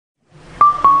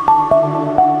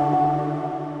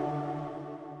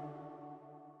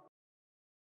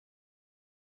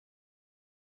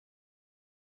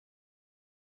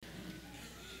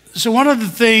So one of the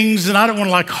things, and I don't want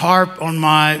to like harp on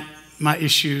my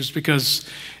issues, because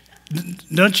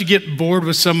don't you get bored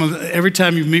with someone every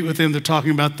time you meet with them, they're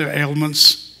talking about their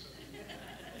ailments?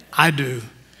 I do.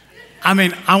 I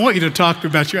mean, I want you to talk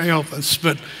about your ailments,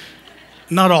 but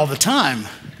not all the time.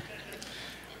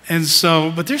 And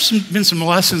so, but there's been some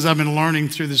lessons I've been learning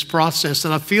through this process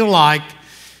that I feel like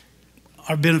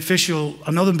are beneficial.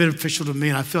 I know they're beneficial to me,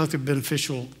 and I feel like they're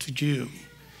beneficial to you.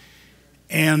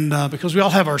 And because we all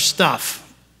have our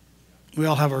stuff. We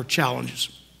all have our challenges.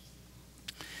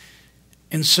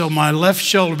 And so my left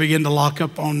shoulder began to lock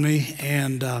up on me,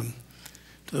 and to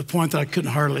the point that I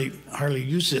couldn't hardly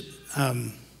use it.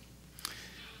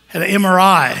 Had an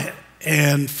MRI,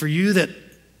 and for you that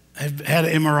have had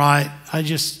an MRI, I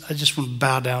just want to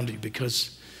bow down to you,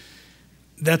 because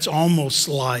that's almost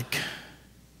like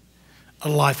a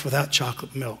life without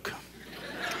chocolate milk.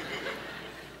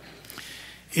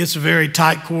 It's very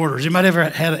tight quarters. Anybody ever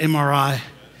had an MRI?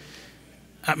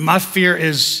 My fear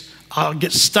is I'll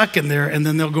get stuck in there, and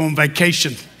then they'll go on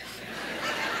vacation.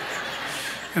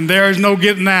 And there is no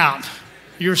getting out.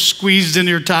 You're squeezed in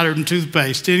there tighter than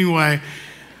toothpaste. Anyway,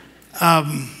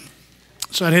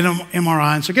 so I had an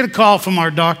MRI. And so I get a call from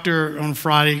our doctor on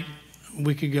Friday a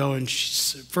week ago, and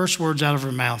first words out of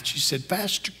her mouth, she said,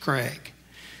 "Pastor Craig,"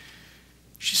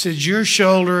 she said, "your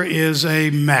shoulder is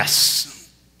a mess."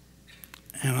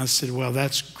 And I said, "Well,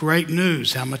 that's great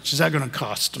news. How much is that going to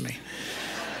cost me?"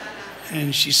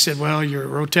 And she said, "Well, your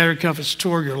rotator cuff is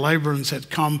tore, your labrums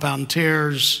had compound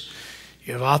tears,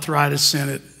 you have arthritis in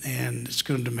it, and it's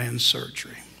going to demand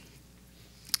surgery.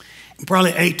 And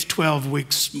probably 8 to 12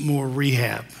 weeks more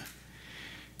rehab."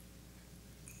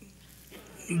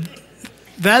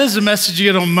 That is the message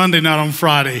you get on Monday, not on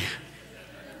Friday.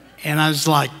 And I was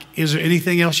like, "Is there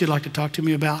anything else you'd like to talk to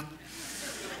me about?"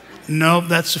 "Nope,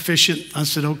 that's sufficient." I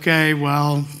said, "Okay,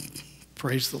 well,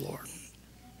 praise the Lord."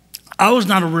 I was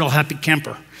not a real happy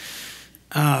camper.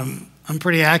 I'm a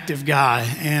pretty active guy,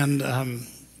 and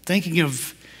thinking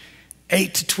of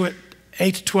 8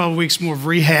 to 12 weeks more of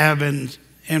rehab, and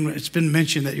it's been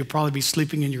mentioned that you'll probably be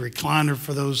sleeping in your recliner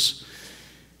for those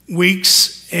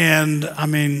weeks. And I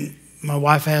mean, my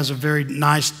wife has a very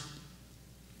nice,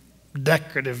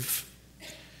 decorative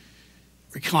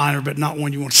recliner, but not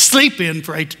one you want to sleep in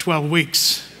for 8 to 12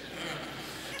 weeks.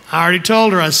 I already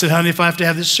told her, I said, "Honey, if I have to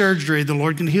have this surgery, the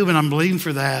Lord can heal me, and I'm believing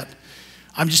for that.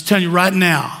 I'm just telling you right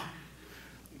now,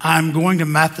 I'm going to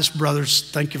Mathis Brothers,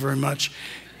 thank you very much,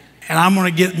 and I'm going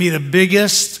to get me the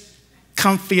biggest,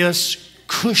 comfiest,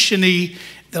 cushiony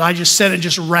that I just said, it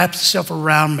just wraps itself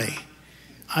around me.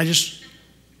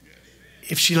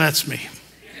 If she lets me."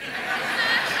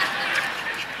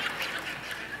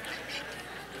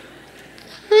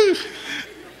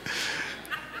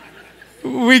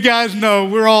 We guys know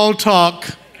we're all talk.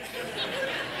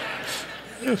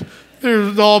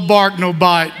 There's all bark, no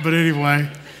bite. But anyway,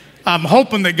 I'm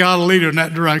hoping that God will lead her in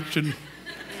that direction.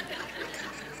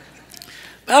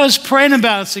 I was praying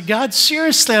about it. I said, "God,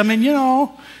 seriously, I mean,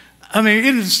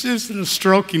 isn't a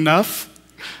stroke enough?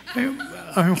 I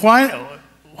mean, why?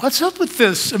 What's up with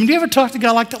this? I mean, do you ever talk to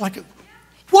God like that? Like,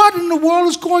 what in the world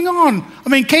is going on? I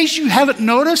mean, in case you haven't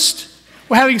noticed,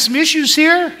 we're having some issues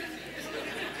here.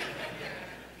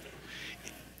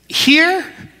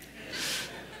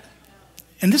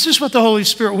 And this is what the Holy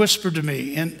Spirit whispered to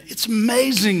me. And it's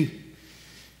amazing.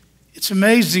 It's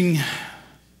amazing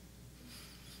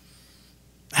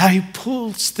how He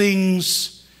pulls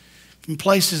things from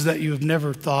places that you have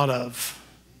never thought of,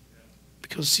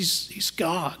 because He's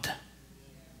God.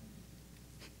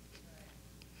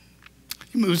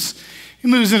 He moves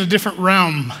in a different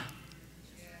realm.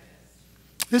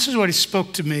 This is what He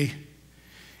spoke to me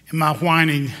in my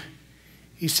whining.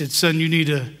 He said, "Son, you need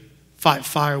to fight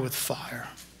fire with fire."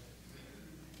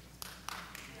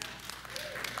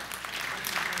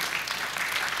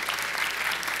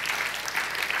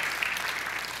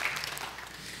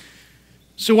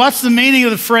 So what's the meaning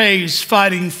of the phrase,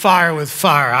 fighting fire with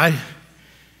fire?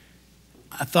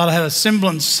 I thought I had a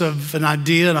semblance of an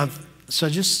idea, and so I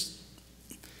just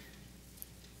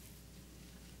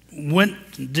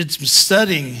went and did some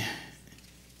studying.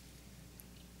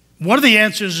 One of the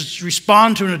answers is to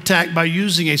respond to an attack by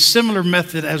using a similar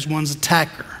method as one's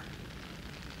attacker.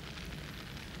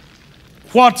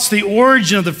 What's the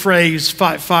origin of the phrase,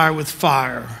 fight fire with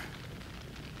fire?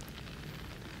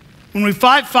 When we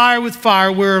fight fire with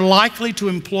fire, we're likely to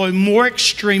employ more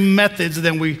extreme methods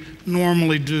than we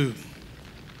normally do.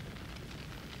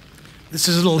 This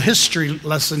is a little history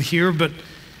lesson here, but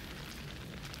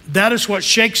that is what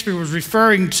Shakespeare was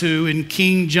referring to in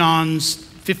King John's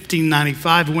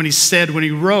 1595 when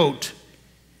he wrote,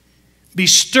 Be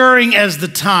stirring as the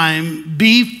time.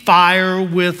 Be fire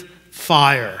with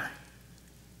fire.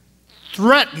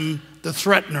 Threaten the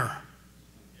threatener.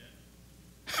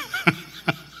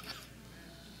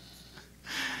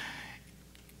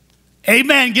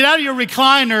 Amen. Get out of your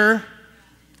recliner.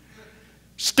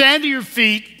 Stand to your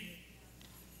feet.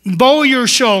 Bow your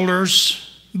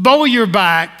shoulders. Bow your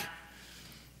back.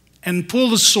 And pull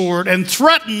the sword and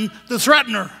threaten the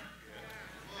threatener.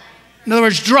 In other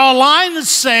words, draw a line in the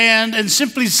sand and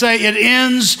simply say it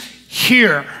ends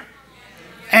here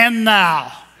and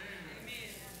now.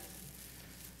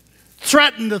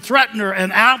 Threaten the threatener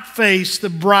and outface the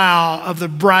brow of the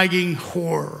bragging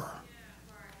whore.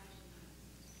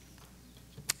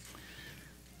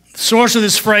 The source of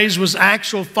this phrase was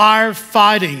actual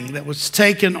firefighting that was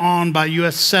taken on by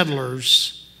U.S.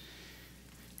 settlers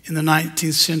in the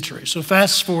 19th century. So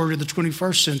fast forward to the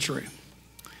 21st century.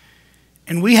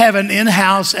 And we have an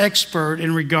in-house expert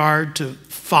in regard to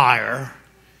fire,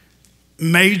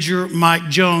 Major Mike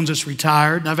Jones, is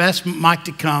retired. And I've asked Mike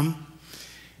to come,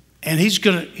 and he's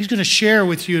gonna share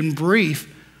with you in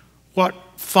brief what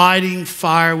fighting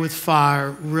fire with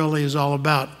fire really is all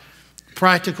about.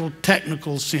 Practical,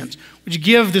 technical sense. Would you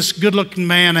give this good-looking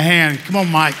man a hand? Come on,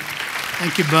 Mike.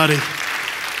 Thank you, buddy.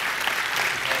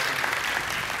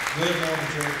 Good morning,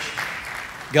 church.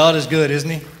 God is good, isn't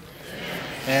he?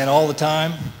 And all the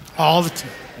time? All the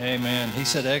time. Amen. He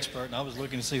said expert, and I was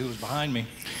looking to see who was behind me.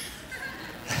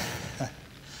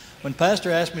 When Pastor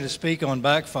asked me to speak on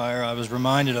backfire, I was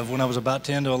reminded of when I was about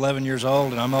 10 to 11 years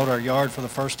old, and I mowed our yard for the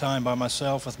first time by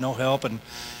myself with no help and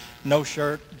no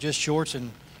shirt, just shorts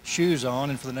and shoes on.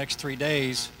 And for the next 3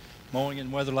 days, mowing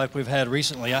in weather like we've had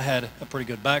recently, I had a pretty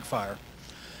good backfire.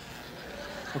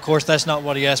 Of course, that's not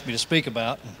what he asked me to speak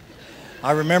about.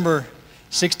 I remember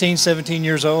 16, 17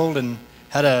 years old and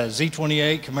had a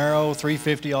Z28 Camaro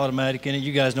 350 automatic in it.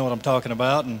 You guys know what I'm talking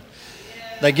about. And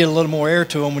they get a little more air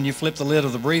to them when you flip the lid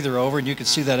of the breather over and you can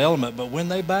see that element. But when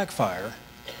they backfire,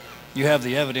 you have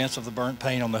the evidence of the burnt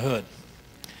paint on the hood.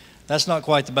 That's not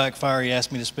quite the backfire he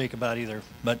asked me to speak about either.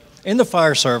 But in the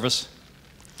fire service,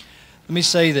 let me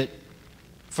say that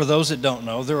for those that don't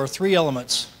know, there are 3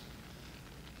 elements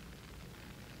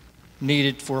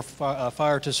needed for a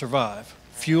fire to survive: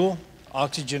 fuel,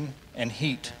 oxygen, and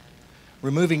heat.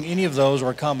 Removing any of those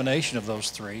or a combination of those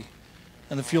 3,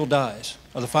 and the fuel dies,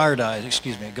 or the fire dies,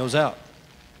 it goes out.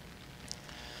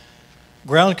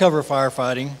 Ground cover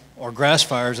firefighting, or grass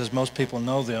fires as most people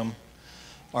know them,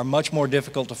 are much more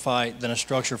difficult to fight than a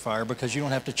structure fire because you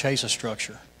don't have to chase a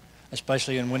structure,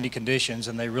 especially in windy conditions,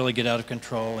 and they really get out of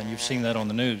control, and you've seen that on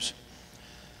the news.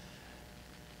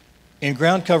 In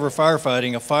ground cover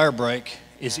firefighting, a fire break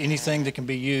is anything that can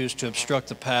be used to obstruct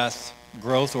the path,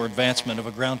 growth, or advancement of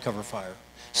a ground cover fire,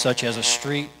 such as a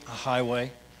street, a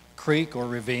highway, creek or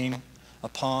ravine, a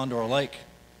pond or a lake.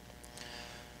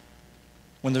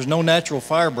 When there's no natural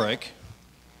fire break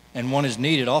and one is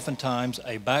needed, oftentimes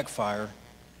a backfire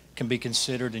can be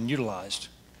considered and utilized.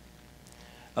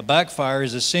 A backfire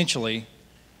is essentially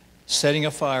setting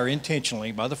a fire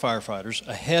intentionally by the firefighters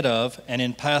ahead of and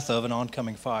in path of an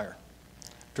oncoming fire,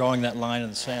 drawing that line in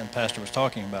the sand the pastor was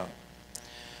talking about.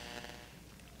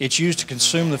 It's used to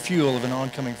consume the fuel of an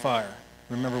oncoming fire.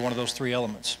 Remember one of those 3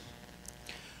 elements.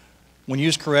 When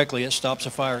used correctly, it stops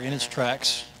a fire in its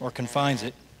tracks or confines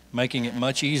it, making it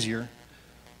much easier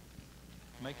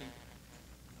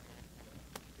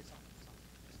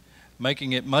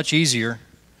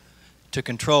to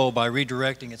control by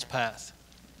redirecting its path.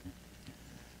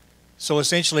 So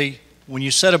essentially, when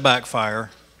you set a backfire,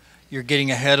 you're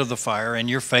getting ahead of the fire and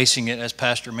you're facing it, as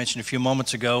Pastor mentioned a few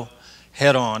moments ago,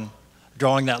 head on,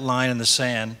 drawing that line in the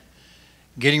sand,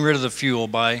 getting rid of the fuel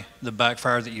by the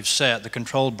backfire that you've set, the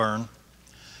controlled burn,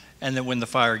 and then when the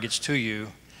fire gets to you,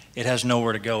 it has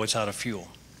nowhere to go, it's out of fuel.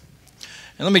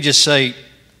 And let me just say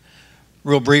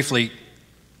real briefly,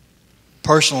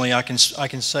 personally, I can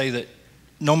say that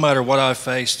no matter what I've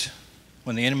faced,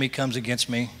 when the enemy comes against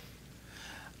me,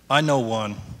 I know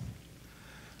one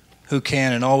who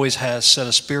can and always has set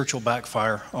a spiritual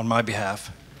backfire on my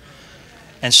behalf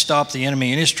and stop the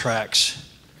enemy in his tracks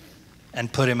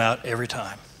and put him out every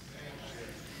time.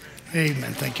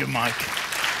 Amen. Thank you, Mike.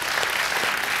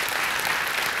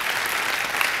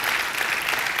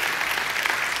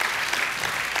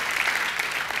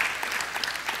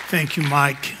 Thank you,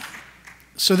 Mike.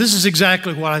 So this is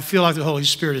exactly what I feel like the Holy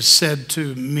Spirit has said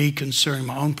to me concerning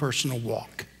my own personal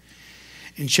walk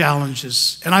and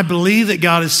challenges. And I believe that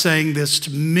God is saying this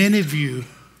to many of you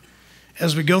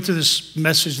as we go through this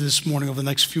message this morning over the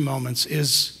next few moments,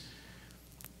 is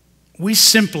we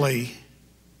simply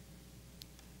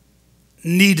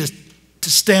need to to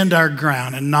stand our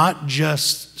ground and not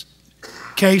just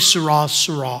que sera,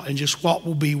 sera, and just what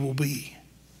will be, will be.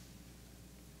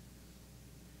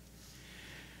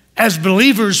 As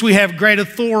believers, we have great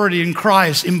authority in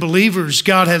Christ. In believers,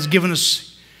 God has given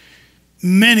us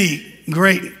many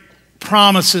great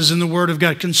promises in the Word of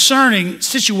God concerning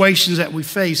situations that we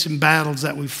face and battles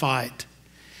that we fight.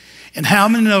 And how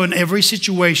many know in every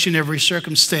situation, every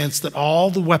circumstance, that all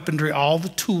the weaponry, all the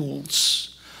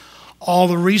tools, all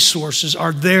the resources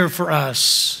are there for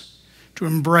us to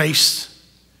embrace,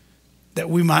 that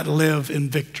we might live in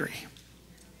victory.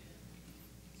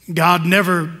 God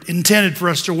never intended for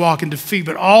us to walk in defeat,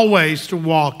 but always to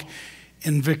walk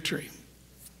in victory.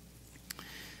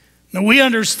 Now we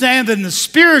understand that in the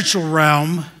spiritual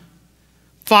realm,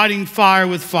 fighting fire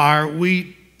with fire,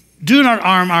 we do not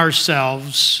arm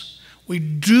ourselves. We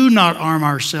do not arm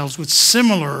ourselves with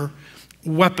similar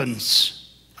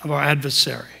weapons of our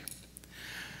adversary.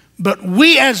 But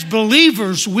we as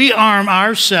believers, we arm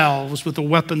ourselves with the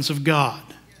weapons of God.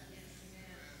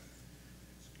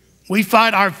 We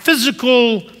fight our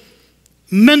physical,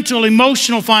 mental,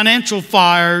 emotional, financial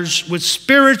fires with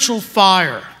spiritual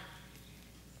fire.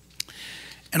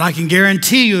 And I can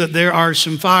guarantee you that there are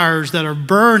some fires that are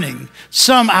burning,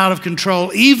 some out of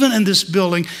control, even in this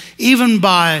building, even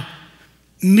by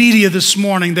media this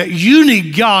morning, that you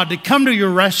need God to come to your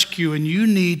rescue, and you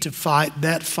need to fight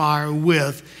that fire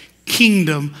with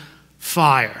kingdom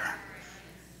fire.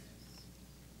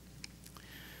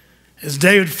 As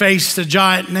David faced a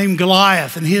giant named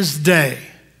Goliath in his day,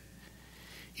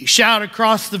 he shouted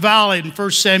across the valley in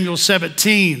 1 Samuel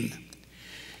 17,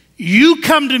 "You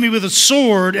come to me with a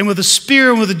sword and with a spear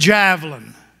and with a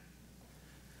javelin,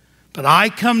 but I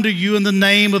come to you in the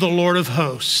name of the Lord of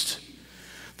hosts,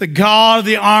 the God of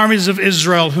the armies of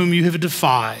Israel, whom you have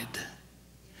defied.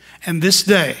 And this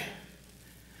day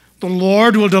the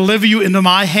Lord will deliver you into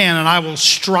my hand, and I will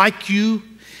strike you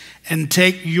and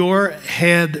take your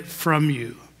head from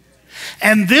you.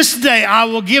 And this day I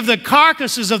will give the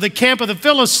carcasses of the camp of the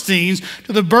Philistines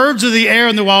to the birds of the air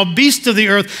and the wild beasts of the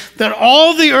earth, that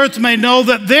all the earth may know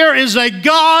that there is a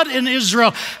God in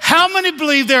Israel." How many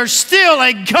believe there's still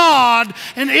a God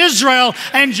in Israel,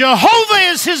 and Jehovah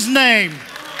is his name?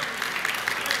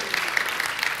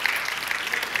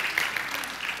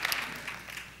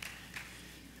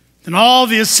 "And all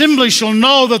the assembly shall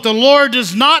know that the Lord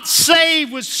does not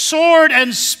save with sword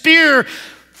and spear,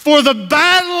 for the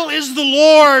battle is the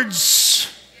Lord's,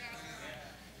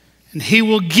 and he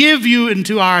will give you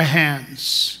into our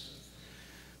hands."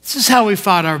 This is how we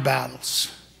fight our battles.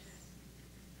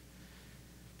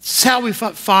 This is how we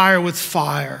fight fire with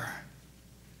fire.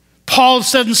 Paul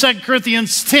said in 2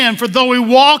 Corinthians 10, "For though we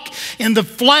walk in the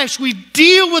flesh, we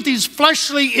deal with these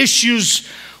fleshly issues.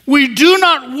 We do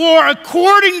not war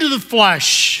according to the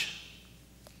flesh.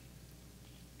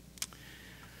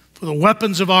 For the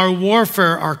weapons of our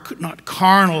warfare are not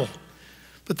carnal,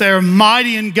 but they are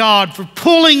mighty in God for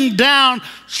pulling down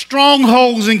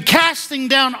strongholds and casting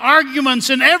down arguments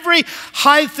and every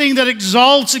high thing that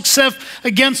exalts itself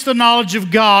against the knowledge of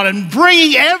God, and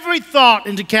bringing every thought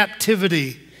into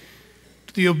captivity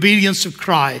to the obedience of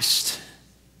Christ."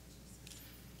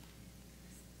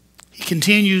 He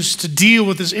continues to deal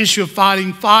with this issue of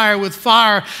fighting fire with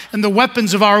fire and the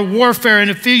weapons of our warfare in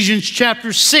Ephesians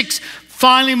chapter 6.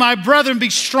 "Finally, my brethren,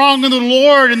 be strong in the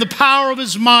Lord and the power of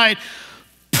his might.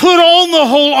 Put on the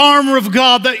whole armor of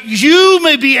God, that you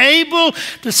may be able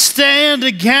to stand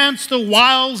against the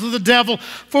wiles of the devil.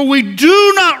 For we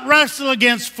do not wrestle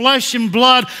against flesh and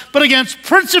blood, but against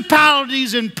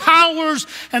principalities and powers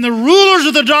and the rulers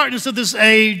of the darkness of this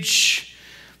age.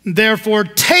 Therefore,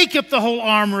 take up the whole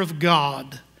armor of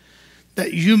God,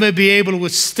 that you may be able to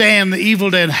withstand the evil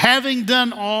day, and having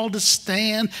done all to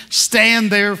stand,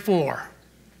 stand therefore."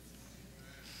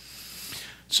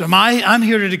 So I'm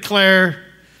here to declare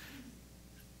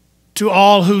to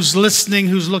all who's listening,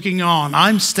 who's looking on,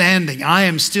 I'm standing. I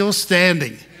am still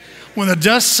standing. When the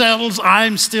dust settles,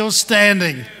 I'm still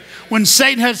standing. When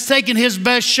Satan has taken his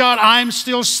best shot, I'm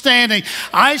still standing.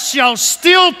 I shall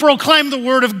still proclaim the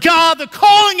word of God. The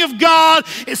calling of God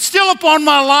is still upon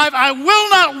my life. I will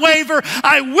not waver.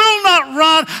 I will not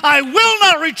run. I will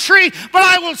not retreat, but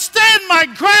I will stand my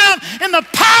ground in the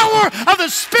power of the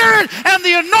Spirit and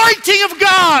the anointing of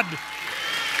God.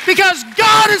 Because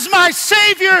God is my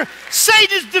Savior,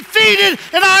 Satan is defeated,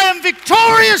 and I am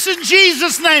victorious in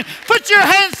Jesus' name. Put your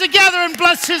hands together and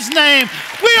bless his name.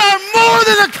 We are more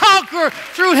than a conqueror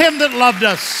through him that loved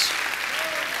us.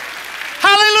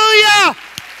 Hallelujah.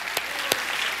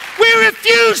 We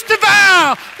refuse to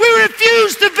bow. We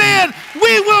refuse to bend.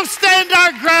 We will stand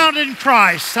our ground in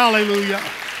Christ. Hallelujah.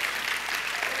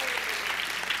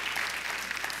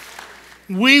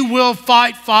 We will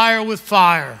fight fire with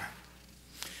fire.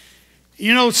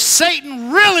 You know,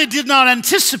 Satan really did not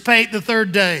anticipate the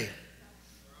third day.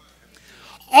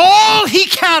 All he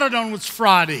counted on was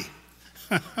Friday.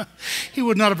 He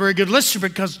was not a very good listener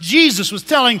because Jesus was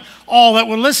telling all that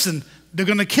would listen, they're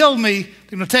going to kill me,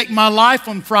 they're going to take my life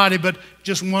on Friday, but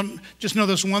just know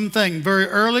this one thing. Very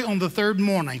early on the third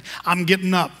morning, I'm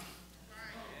getting up.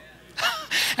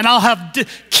 And I'll have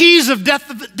keys of death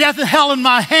and hell in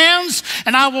my hands,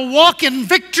 and I will walk in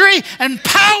victory and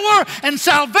power and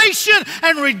salvation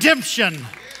and redemption.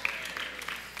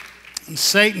 And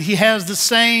Satan, he has the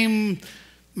same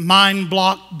mind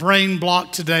block, brain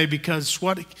block today, because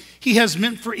what he has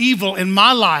meant for evil in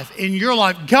my life, in your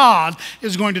life, God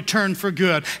is going to turn for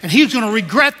good. And he's going to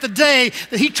regret the day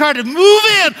that he tried to move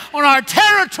in on our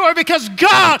territory, because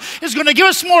God is going to give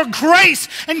us more grace,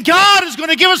 and God is going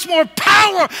to give us more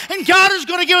power, and God is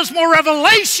going to give us more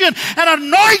revelation and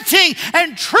anointing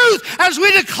and truth as we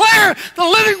declare the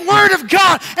living word of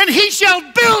God. And he shall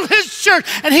build his church,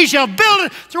 and he shall build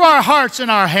it through our hearts and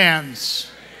our hands.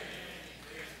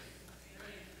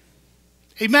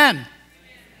 Amen.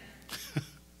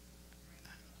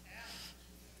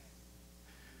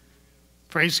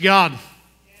 Praise God.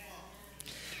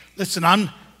 Listen,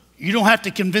 you don't have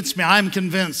to convince me. I'm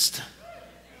convinced.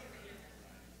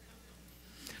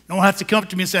 No one has to come up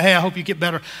to me and say, hey, I hope you get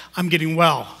better. I'm getting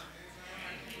well.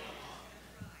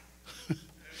 A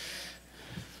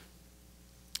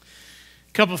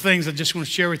couple of things I just want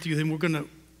to share with you. Then we're going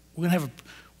to have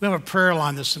a prayer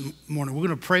line this morning. We're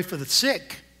going to pray for the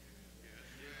sick.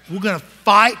 We're going to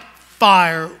fight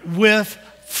fire with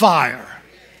fire.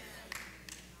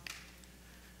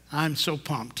 I'm so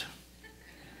pumped.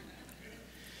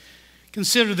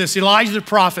 Consider this. Elijah the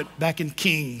prophet back in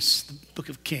Kings, the book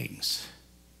of Kings.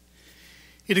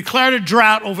 He declared a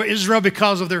drought over Israel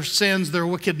because of their sins, their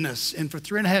wickedness. And for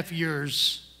 3.5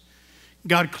 years,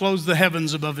 God closed the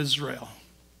heavens above Israel.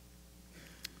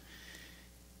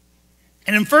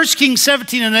 And in 1 Kings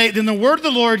 17:8, then the word of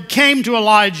the Lord came to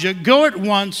Elijah, go at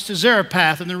once to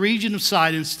Zarephath in the region of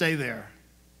Sidon and stay there.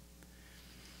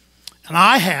 And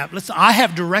I have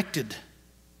directed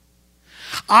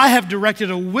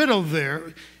a widow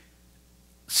there.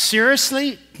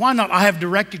 Seriously? Why not? I have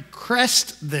directed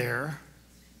Crest there,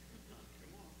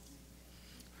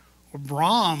 or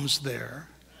Brahms there,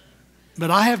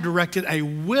 but I have directed a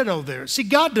widow there. See,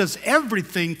 God does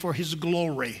everything for his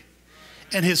glory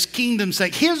and his kingdom's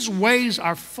sake. His ways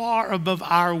are far above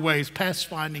our ways, past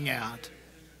finding out.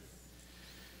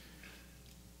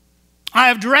 I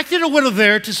have directed a widow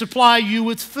there to supply you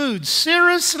with food.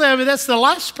 Seriously, I mean, that's the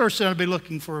last person I'd be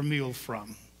looking for a meal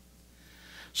from.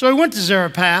 So he went to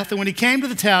Zarephath, and when he came to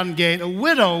the town gate, a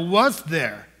widow was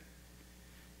there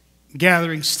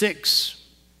gathering sticks.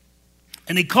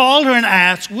 And he called her and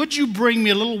asked, would you bring me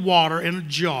a little water in a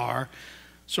jar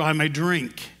so I may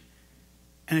drink?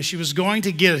 And as she was going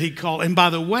to get it, he called, and by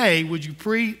the way, would you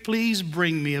please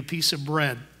bring me a piece of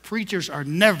bread? Preachers are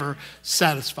never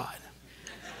satisfied.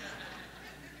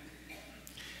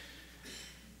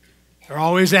 They're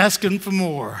always asking for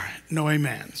more. No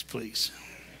amens, please.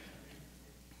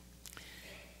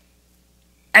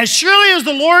 As surely as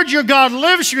the Lord your God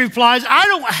lives, she replies, I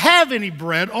don't have any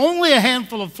bread, only a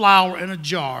handful of flour in a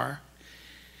jar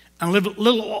and a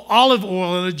little olive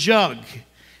oil in a jug.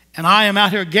 And I am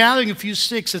out here gathering a few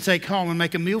sticks to take home and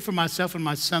make a meal for myself and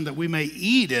my son that we may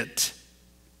eat it.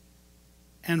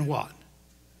 And what?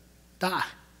 Die.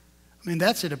 I mean,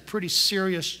 that's at a pretty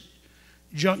serious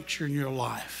juncture in your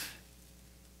life.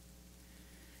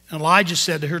 And Elijah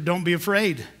said to her, don't be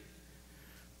afraid.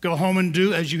 Go home and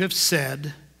do as you have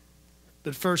said,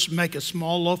 but first make a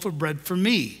small loaf of bread for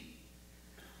me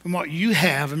from what you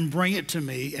have and bring it to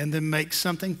me, and then make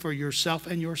something for yourself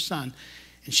and your son.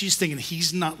 And she's thinking,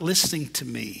 he's not listening to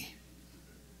me.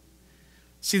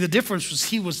 See, the difference was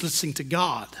he was listening to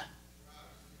God.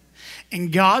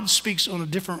 And God speaks on a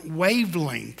different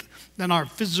wavelength than our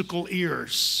physical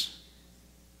ears.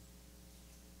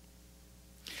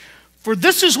 For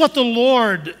this is what the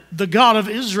Lord, the God of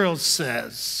Israel,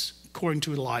 says, according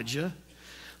to Elijah.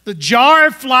 The jar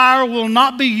of flour will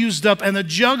not be used up, and the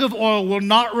jug of oil will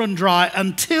not run dry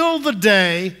until the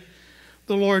day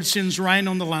the Lord sends rain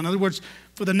on the land. In other words,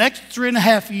 for the next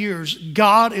 3.5 years,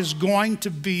 God is going to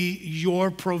be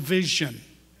your provision.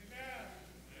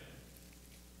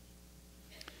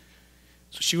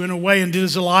 So she went away and did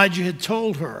as Elijah had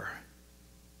told her.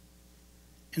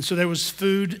 And so there was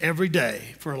food every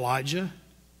day for Elijah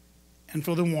and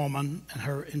for the woman and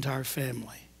her entire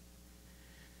family.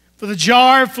 For the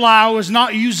jar of flour was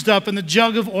not used up, and the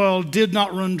jug of oil did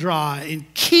not run dry, in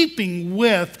keeping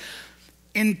with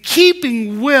in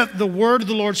keeping with the word of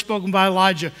the Lord spoken by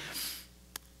Elijah,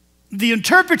 the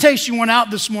interpretation went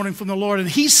out this morning from the Lord, and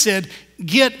he said,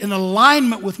 get in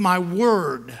alignment with my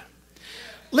word.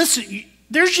 Listen,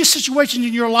 there's just situations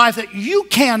in your life that you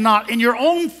cannot, in your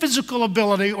own physical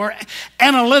ability or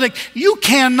analytic, you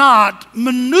cannot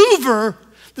maneuver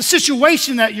the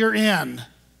situation that you're in.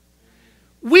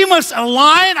 We must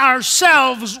align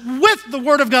ourselves with the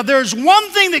Word of God. There is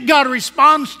one thing that God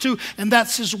responds to, and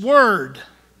that's His Word.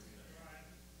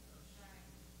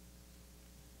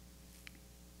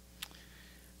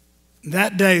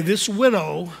 That day, this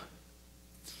widow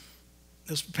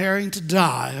was preparing to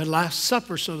die, a last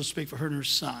supper, so to speak, for her and her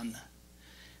son.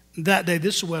 That day,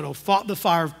 this widow fought the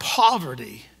fire of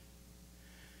poverty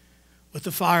with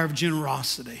the fire of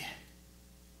generosity.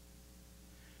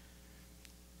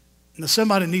 Now,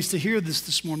 somebody needs to hear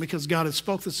this morning because God has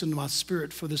spoke this into my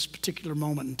spirit for this particular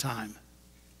moment in time.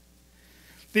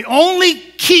 The only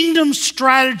kingdom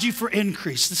strategy for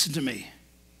increase, listen to me.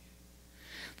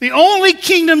 The only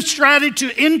kingdom strategy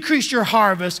to increase your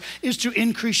harvest is to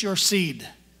increase your seed.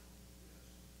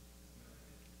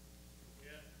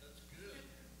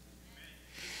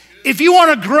 If you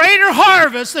want a greater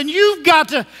harvest, then you've got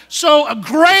to sow a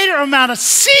greater amount of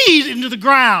seed into the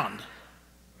ground.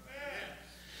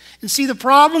 And see, the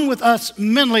problem with us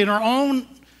mentally in our own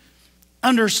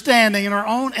understanding, in our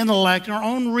own intellect, in our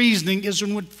own reasoning is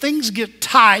when things get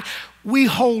tight, we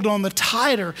hold on the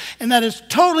tighter. And that is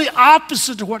totally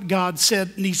opposite to what God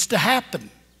said needs to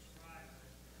happen.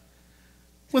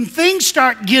 When things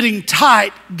start getting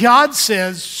tight, God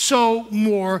says, sow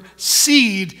more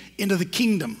seed into the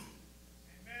kingdom.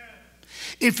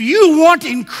 If you want to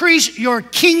increase your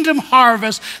kingdom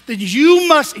harvest, then you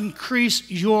must increase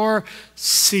your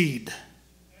seed.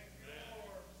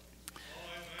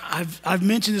 I've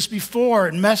mentioned this before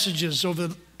in messages over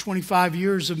the 25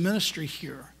 years of ministry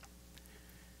here.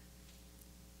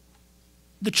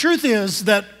 The truth is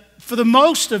that for the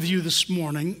most of you this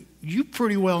morning, you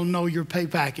pretty well know your pay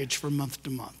package from month to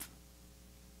month.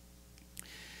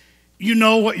 You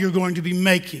know what you're going to be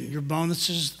making, your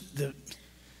bonuses, the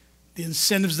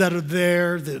incentives that are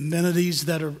there, the amenities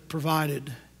that are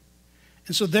provided.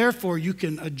 And so therefore you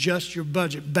can adjust your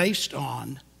budget based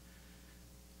on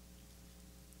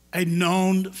a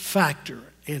known factor.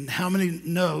 And how many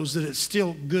knows that it's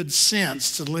still good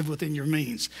sense to live within your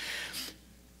means?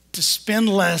 To spend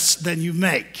less than you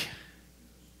make.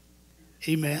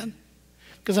 Amen?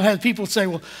 Because I've had people say,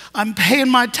 well, I'm paying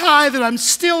my tithe and I'm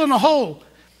still in a hole.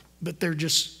 But they're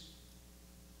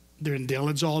in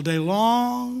diligence all day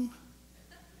long.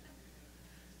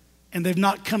 And they've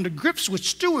not come to grips with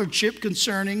stewardship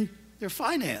concerning their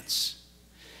finance.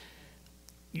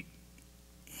 You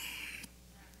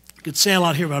could say a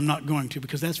lot here, but I'm not going to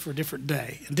because that's for a different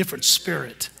day, a different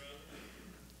spirit.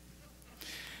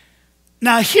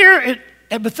 Now here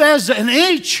at Bethesda, in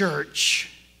any church,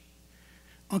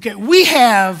 okay, we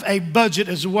have a budget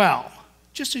as well,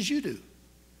 just as you do.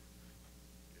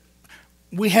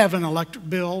 We have an electric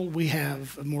bill. We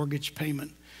have a mortgage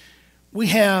payment. We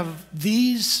have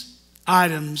these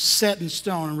items set in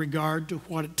stone in regard to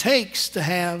what it takes to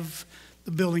have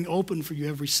the building open for you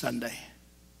every Sunday.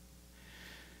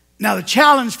 Now, the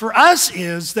challenge for us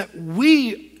is that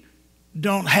we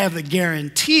don't have the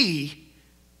guarantee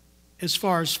as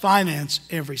far as finance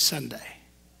every Sunday.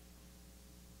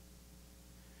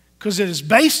 Because it is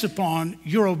based upon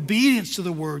your obedience to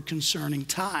the word concerning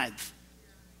tithe.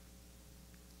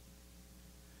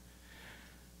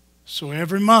 So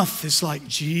every month it's like,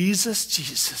 Jesus,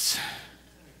 Jesus,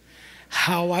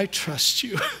 how I trust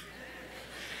you,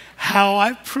 how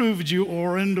I proved you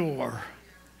o'er and o'er.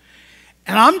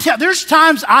 And there's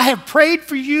times I have prayed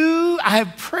for you,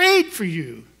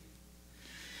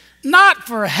 not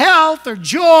for health or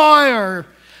joy,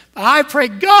 but I pray,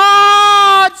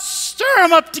 God, stir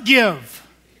them up to give.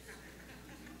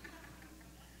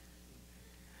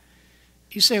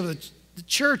 You say, well, the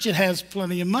church, it has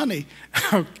plenty of money.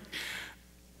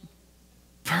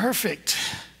 Perfect.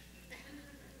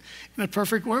 In a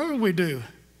perfect world, we do.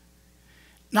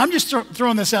 Now, I'm just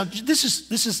throwing this out. This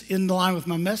is in line with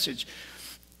my message.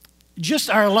 Just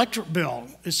our electric bill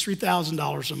is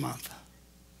 $3,000 a month.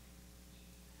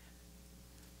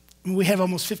 And we have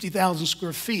almost 50,000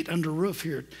 square feet under roof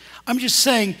here. I'm just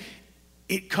saying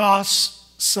it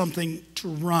costs something to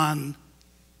run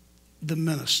the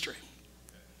ministry.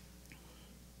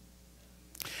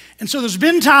 And so there's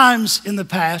been times in the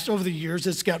past, over the years,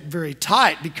 it's got very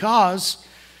tight because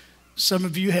some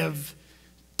of you have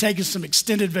taken some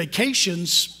extended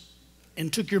vacations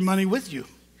and took your money with you.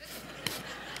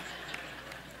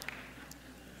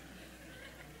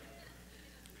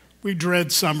 We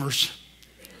dread summers.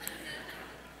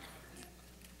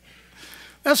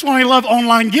 That's why I love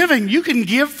online giving. You can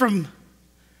give from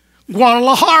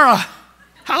Guadalajara.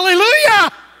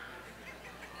 Hallelujah!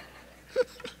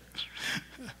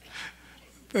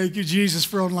 Thank you, Jesus,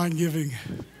 for online giving.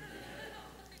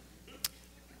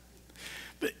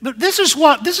 But this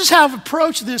is how I've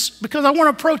approached this, because I want to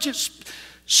approach it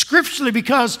scripturally,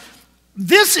 because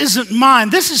this isn't mine,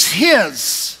 this is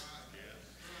His.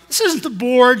 This isn't the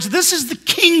boards, this is the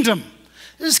kingdom.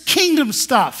 This is kingdom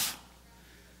stuff.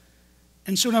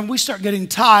 And so when we start getting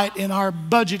tight in our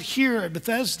budget here at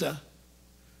Bethesda,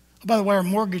 by the way, our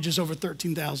mortgage is over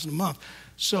 $13,000 a month,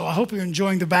 so I hope you're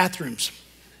enjoying the bathrooms.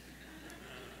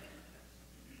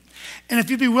 And if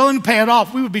you'd be willing to pay it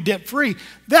off, we would be debt-free.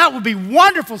 That would be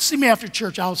wonderful. See me after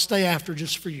church. I'll stay after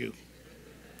just for you.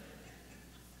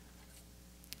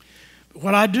 But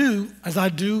what I do, as I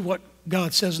do what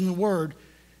God says in the Word,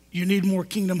 you need more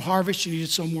kingdom harvest, you need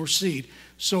to sow more seed.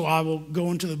 So I will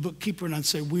go into the bookkeeper and I'd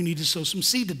say, we need to sow some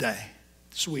seed today,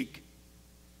 this week.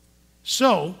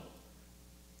 So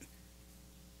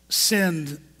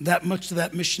send that much to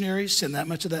that missionary, send that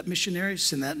much to that missionary,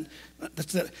 send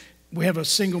that. We have a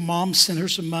single mom, send her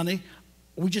some money.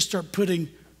 We just start putting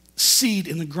seed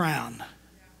in the ground.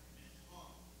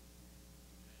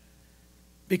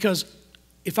 Because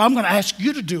if I'm going to ask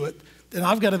you to do it, then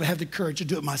I've got to have the courage to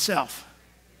do it myself.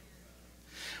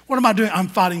 What am I doing? I'm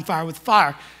fighting fire with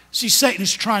fire. See, Satan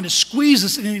is trying to squeeze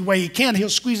us in any way he can. He'll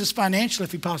squeeze us financially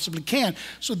if he possibly can.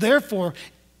 So therefore,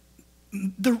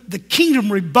 the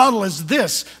kingdom rebuttal is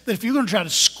this, that if you're going to try to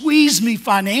squeeze me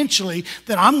financially,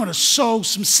 then I'm going to sow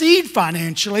some seed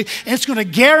financially, and it's going to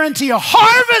guarantee a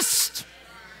harvest.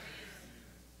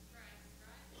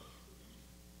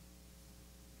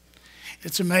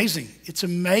 It's amazing. It's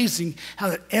amazing how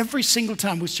that every single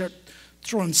time we start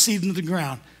throwing seed into the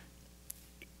ground,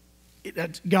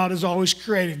 God is always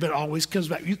creative, but it always comes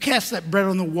back. You cast that bread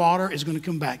on the water, it's going to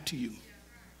come back to you.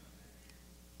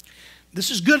 This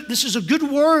is good. This is a good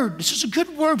word. This is a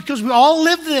good word because we all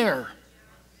live there.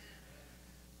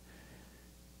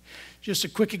 Just a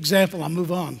quick example. I'll move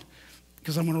on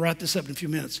because I'm going to wrap this up in a few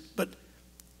minutes. But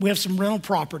we have some rental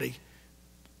property,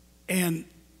 and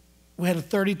we had a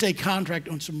 30-day contract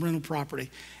on some rental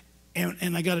property.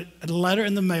 And I got a letter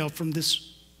in the mail from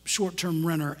this short-term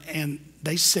renter, and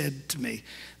they said to me,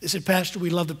 they said, Pastor, we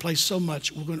love the place so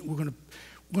much, we're going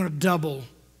to double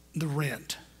the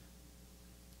rent.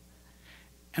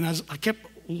 And I kept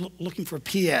looking for a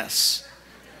PS,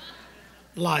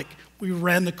 like we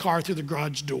ran the car through the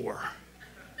garage door.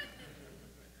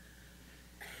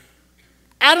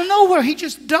 Out of nowhere, he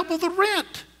just doubled the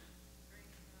rent.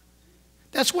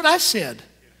 That's what I said.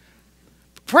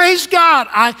 Praise God.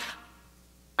 I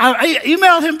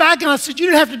emailed him back and I said, you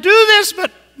didn't have to do this,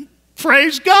 but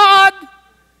praise God.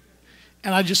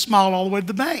 And I just smiled all the way to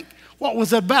the bank. What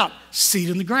was that about? Seed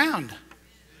in the ground.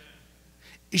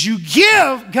 As you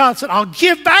give, God said, I'll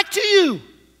give back to you.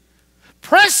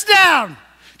 Pressed down,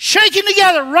 shaken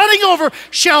together, running over,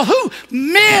 shall who?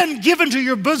 Men give into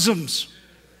your bosoms.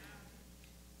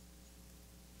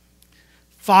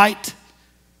 Fight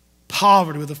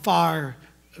poverty with the fire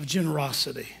of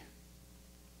generosity.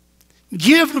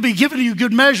 Give, and will be given to you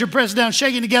good measure, pressed down,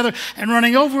 shaken together, and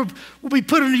running over will be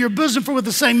put into your bosom. For with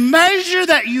the same measure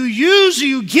that you use or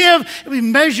you give, it will be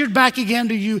measured back again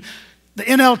to you. The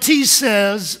NLT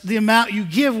says the amount you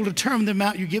give will determine the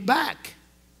amount you get back.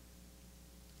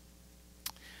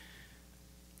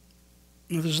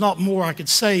 Now, there's not more I could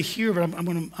say here, but I'm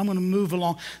going to move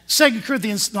along. 2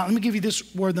 Corinthians, let me give you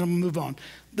this word, then I'm going to move on.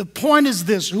 The point is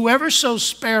this: whoever sows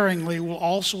sparingly will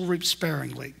also reap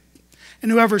sparingly,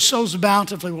 and whoever sows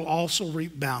bountifully will also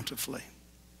reap bountifully.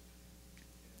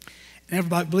 And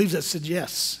everybody believes that said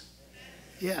yes.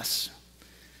 Yes.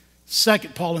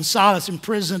 Second, Paul and Silas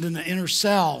imprisoned in the inner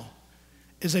cell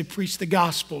as they preached the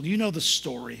gospel. You know the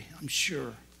story, I'm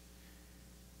sure.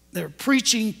 They were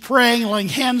preaching, praying, laying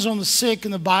hands on the sick,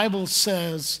 and the Bible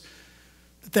says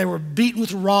that they were beaten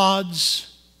with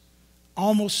rods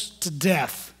almost to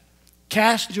death,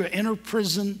 cast into an inner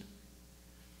prison,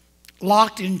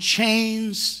 locked in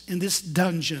chains in this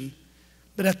dungeon.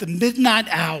 But at the midnight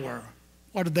hour,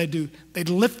 what did they do? They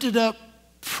lifted up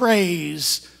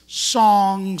praise,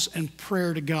 songs, and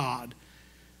prayer to God.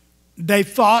 They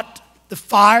fought the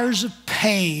fires of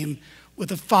pain with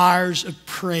the fires of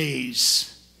praise.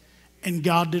 And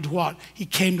God did what? He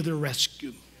came to their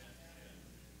rescue.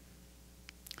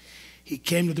 He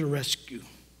came to their rescue.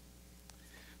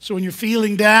 So when you're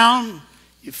feeling down,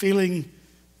 you're feeling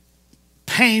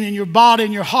pain in your body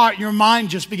and your heart and your mind,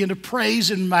 just begin to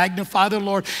praise and magnify the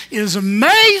Lord. It is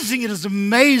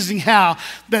amazing how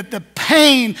that the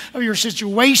pain of your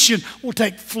situation will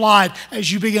take flight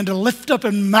as you begin to lift up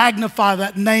and magnify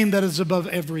that name that is above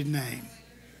every name.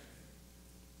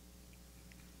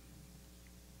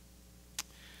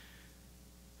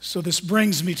 So this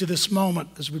brings me to this moment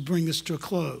as we bring this to a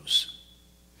close.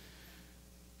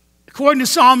 According to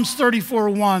Psalms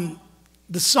 34:1,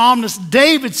 the psalmist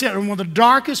David said in one of the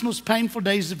darkest, most painful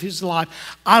days of his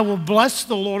life, I will bless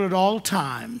the Lord at all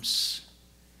times.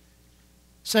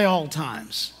 Say all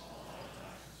times.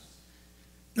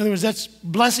 In other words, that's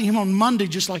blessing him on Monday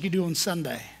just like you do on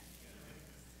Sunday.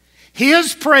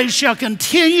 His praise shall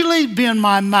continually be in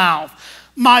my mouth.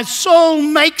 My soul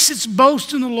makes its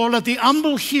boast in the Lord. Let the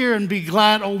humble hear and be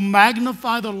glad. Oh,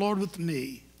 magnify the Lord with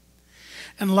me.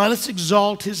 And let us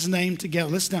exalt his name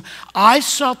together. Listen now. I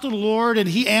sought the Lord, and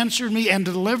he answered me and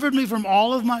delivered me from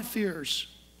all of my fears.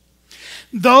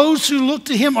 Those who look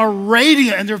to him are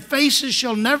radiant, and their faces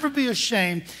shall never be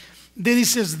ashamed. Then he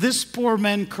says, this poor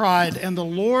man cried, and the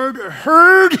Lord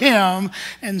heard him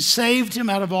and saved him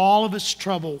out of all of his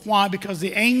trouble. Why? Because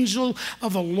the angel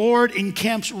of the Lord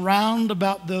encamps round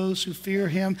about those who fear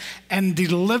him and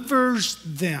delivers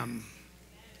them.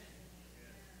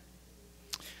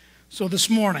 So this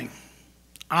morning,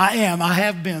 I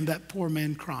have been that poor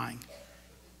man crying.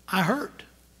 I hurt.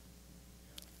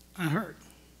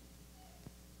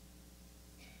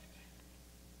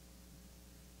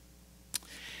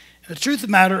 The truth of the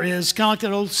matter is, kind of like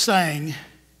that old saying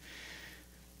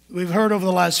we've heard over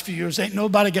the last few years, ain't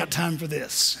nobody got time for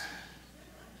this.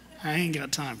 I ain't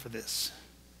got time for this.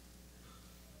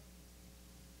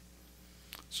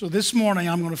 So this morning,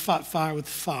 I'm going to fight fire with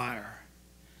fire.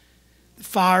 The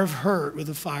fire of hurt with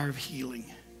the fire of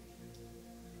healing.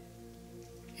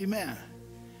 Amen.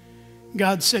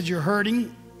 God said, you're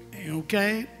hurting.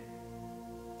 Okay?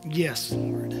 Yes,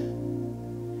 Lord.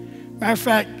 Matter of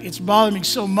fact, it's bothered me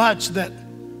so much that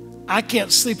I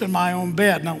can't sleep in my own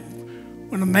bed. Now,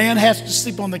 when a man has to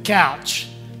sleep on the couch,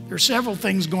 there are several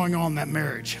things going on in that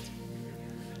marriage.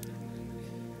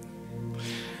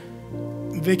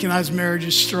 Vic and I's marriage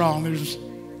is strong,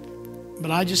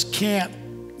 but I just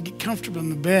can't get comfortable in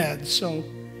the bed. So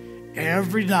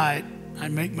every night I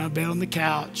make my bed on the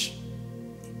couch.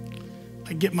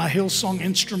 I get my Hillsong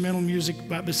instrumental music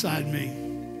right beside me.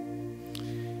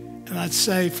 And I'd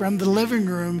say from the living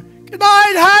room, good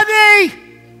night, honey.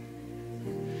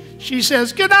 She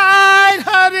says, good night,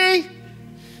 honey.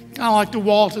 Kind of like the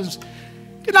Waltons.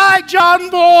 Good night, John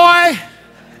boy.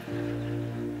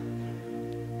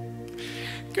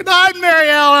 Good night, Mary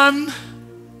Ellen.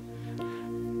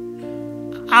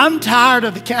 I'm tired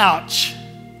of the couch.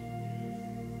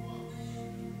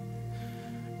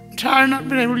 I'm tired of not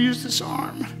being able to use this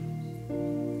arm.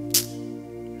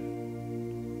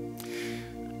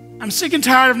 I'm sick and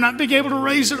tired of not being able to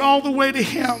raise it all the way to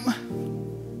him.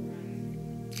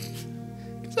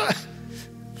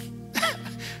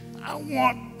 I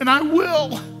want, and I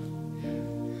will,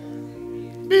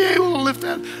 be able to lift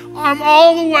that arm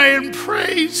all the way and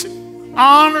praise and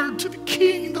honor to the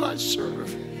King that I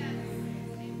serve.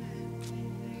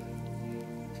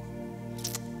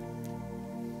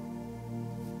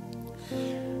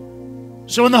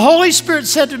 So when the Holy Spirit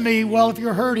said to me, well, if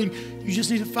you're hurting, you just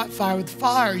need to fight fire with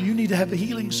fire. You need to have a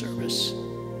healing service.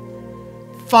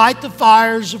 Fight the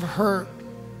fires of hurt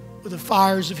with the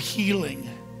fires of healing.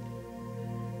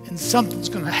 And something's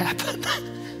going to happen.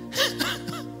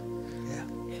 Yeah.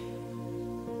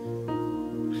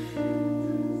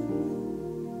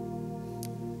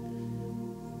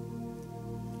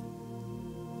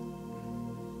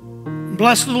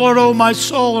 Bless the Lord, O my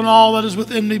soul, and all that is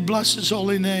within me. Bless his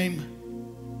holy name.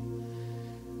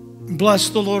 Bless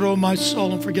the Lord, O my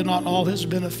soul, and forget not all his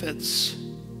benefits,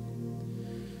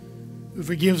 who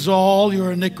forgives all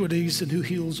your iniquities and who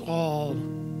heals all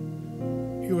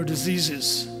your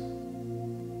diseases.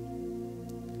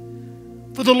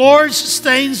 For the Lord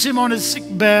sustains him on his sick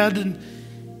bed, and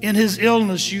in his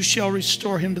illness you shall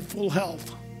restore him to full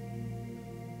health.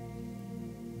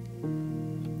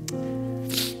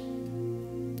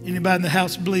 Anybody in the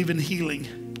house believe in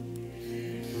healing?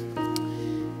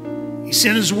 He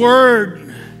sent his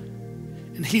word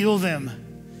and healed them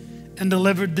and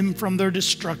delivered them from their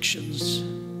destructions.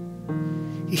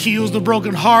 He heals the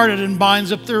brokenhearted and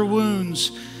binds up their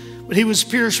wounds. But he was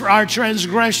pierced for our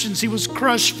transgressions. He was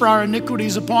crushed for our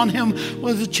iniquities. Upon him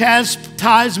was the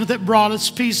chastisement that brought us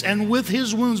peace. And with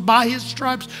his wounds, by his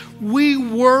stripes, we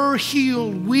were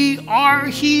healed. We are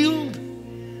healed.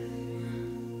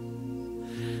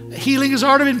 Healing has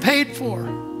already been paid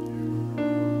for.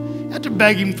 You have to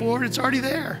beg him for it. It's already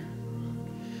there.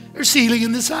 There's healing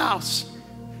in this house.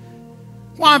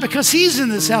 Why? Because he's in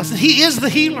this house and he is the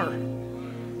healer.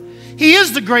 He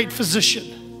is the great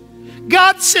physician.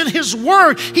 God sent his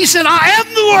word. He said, I am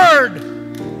the word.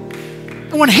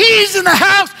 And when he's in the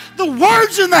house, the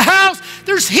word's in the house,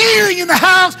 there's healing in the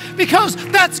house because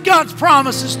that's God's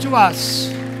promises to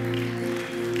us.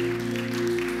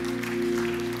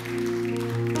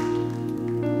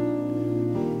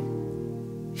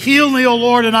 Heal me, O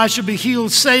Lord, and I shall be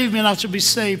healed. Save me, and I shall be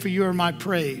saved, for you are my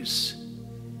praise.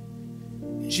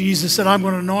 Jesus said, I'm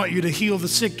going to anoint you to heal the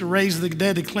sick, to raise the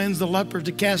dead, to cleanse the lepers,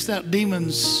 to cast out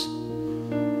demons.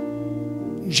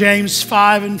 James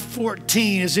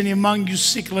 5:14, is any among you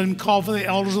sick? Let him call for the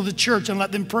elders of the church and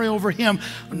let them pray over him,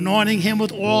 anointing him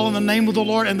with oil in the name of the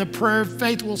Lord. And the prayer of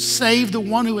faith will save the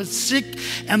one who is sick,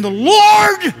 and the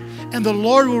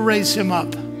Lord will raise him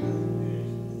up.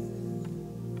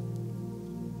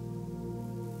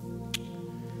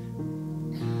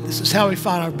 This is how we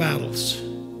fight our battles.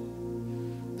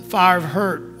 The fire of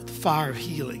hurt, the fire of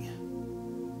healing.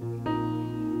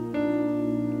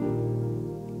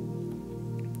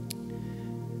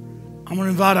 I'm going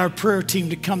to invite our prayer team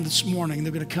to come this morning.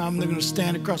 They're going to come. They're going to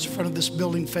stand across the front of this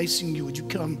building facing you. Would you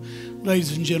come,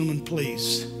 ladies and gentlemen,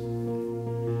 please?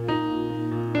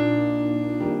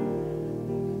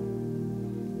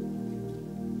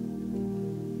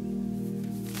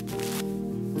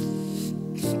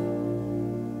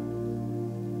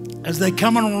 As they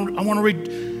come, I want to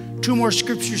read 2 more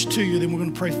scriptures to you, then we're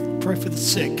going to pray for the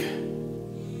sick.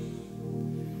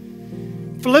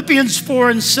 Philippians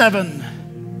 4:7,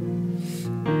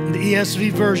 the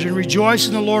ESV version. Rejoice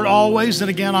in the Lord always, and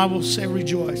again I will say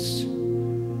rejoice.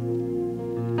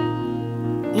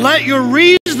 Let your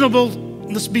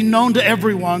reasonableness be known to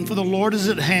everyone, for the Lord is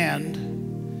at hand.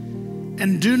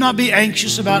 And do not be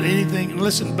anxious about anything.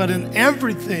 Listen, but in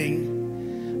everything,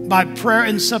 by prayer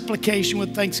and supplication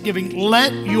with thanksgiving,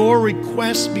 let your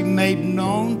requests be made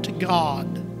known to God.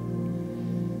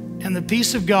 And the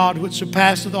peace of God, which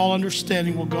surpasseth all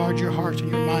understanding, will guard your hearts and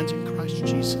your minds in Christ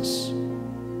Jesus.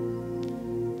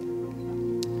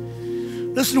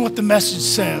 Listen to what the Message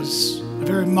says, a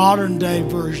very modern day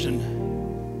version.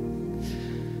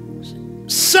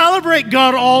 Celebrate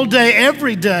God all day,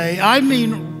 every day. I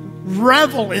mean,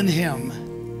 revel in him.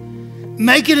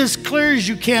 Make it as clear as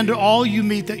you can to all you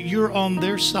meet that you're on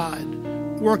their side,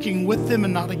 working with them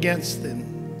and not against them.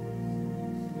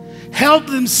 Help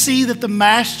them see that the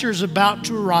Master is about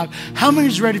to arrive. How many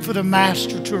is ready for the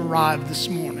Master to arrive this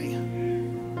morning?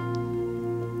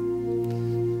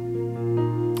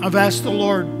 I've asked the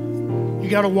Lord, you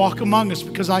got to walk among us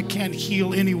because I can't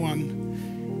heal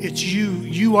anyone. It's you.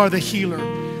 You are the healer.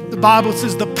 The Bible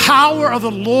says the power of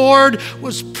the Lord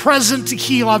was present to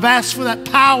heal. I've asked for that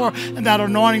power and that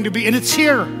anointing to be, and it's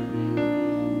here.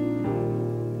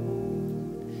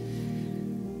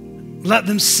 Let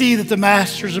them see that the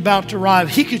Master is about to arrive.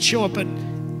 He could show up at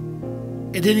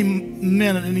any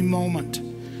minute, any moment.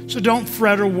 So don't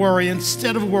fret or worry.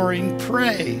 Instead of worrying,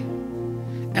 pray.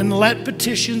 And let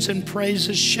petitions and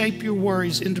praises shape your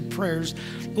worries into prayers,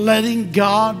 letting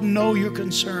God know your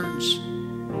concerns.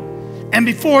 And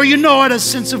before you know it, a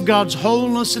sense of God's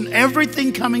wholeness and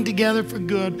everything coming together for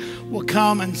good will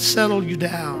come and settle you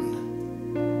down.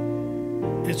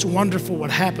 And it's wonderful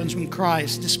what happens when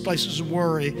Christ displaces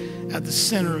worry at the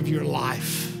center of your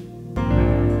life.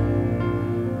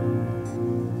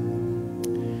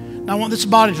 Now I want this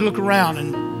body to look around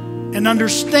and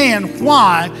understand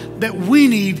why that we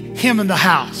need him in the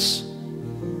house.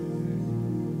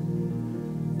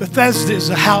 Bethesda is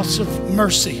a house of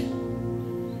mercy.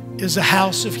 Is a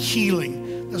house of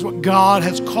healing. That's what God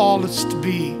has called us to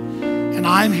be. And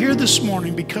I'm here this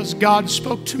morning because God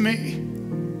spoke to me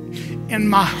in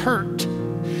my hurt,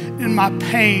 in my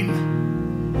pain.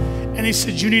 And he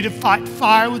said, you need to fight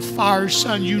fire with fire,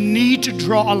 son. You need to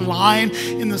draw a line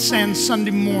in the sand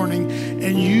Sunday morning.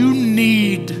 And you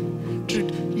need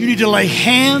to lay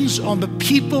hands on the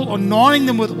people, anointing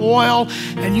them with oil,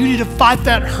 and you need to fight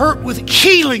that hurt with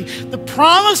healing, the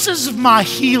promises of my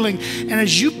healing. And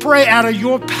as you pray out of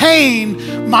your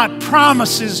pain, my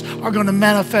promises are going to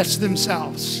manifest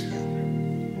themselves.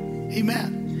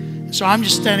 Amen. So I'm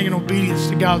just standing in obedience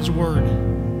to God's word.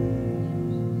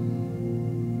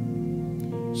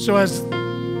 So as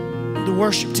the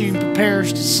worship team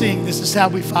prepares to sing, this is how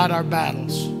we fight our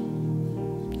battles.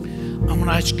 I'm going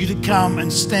to ask you to come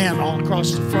and stand all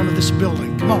across the front of this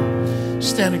building. Come on,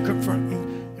 stand in front.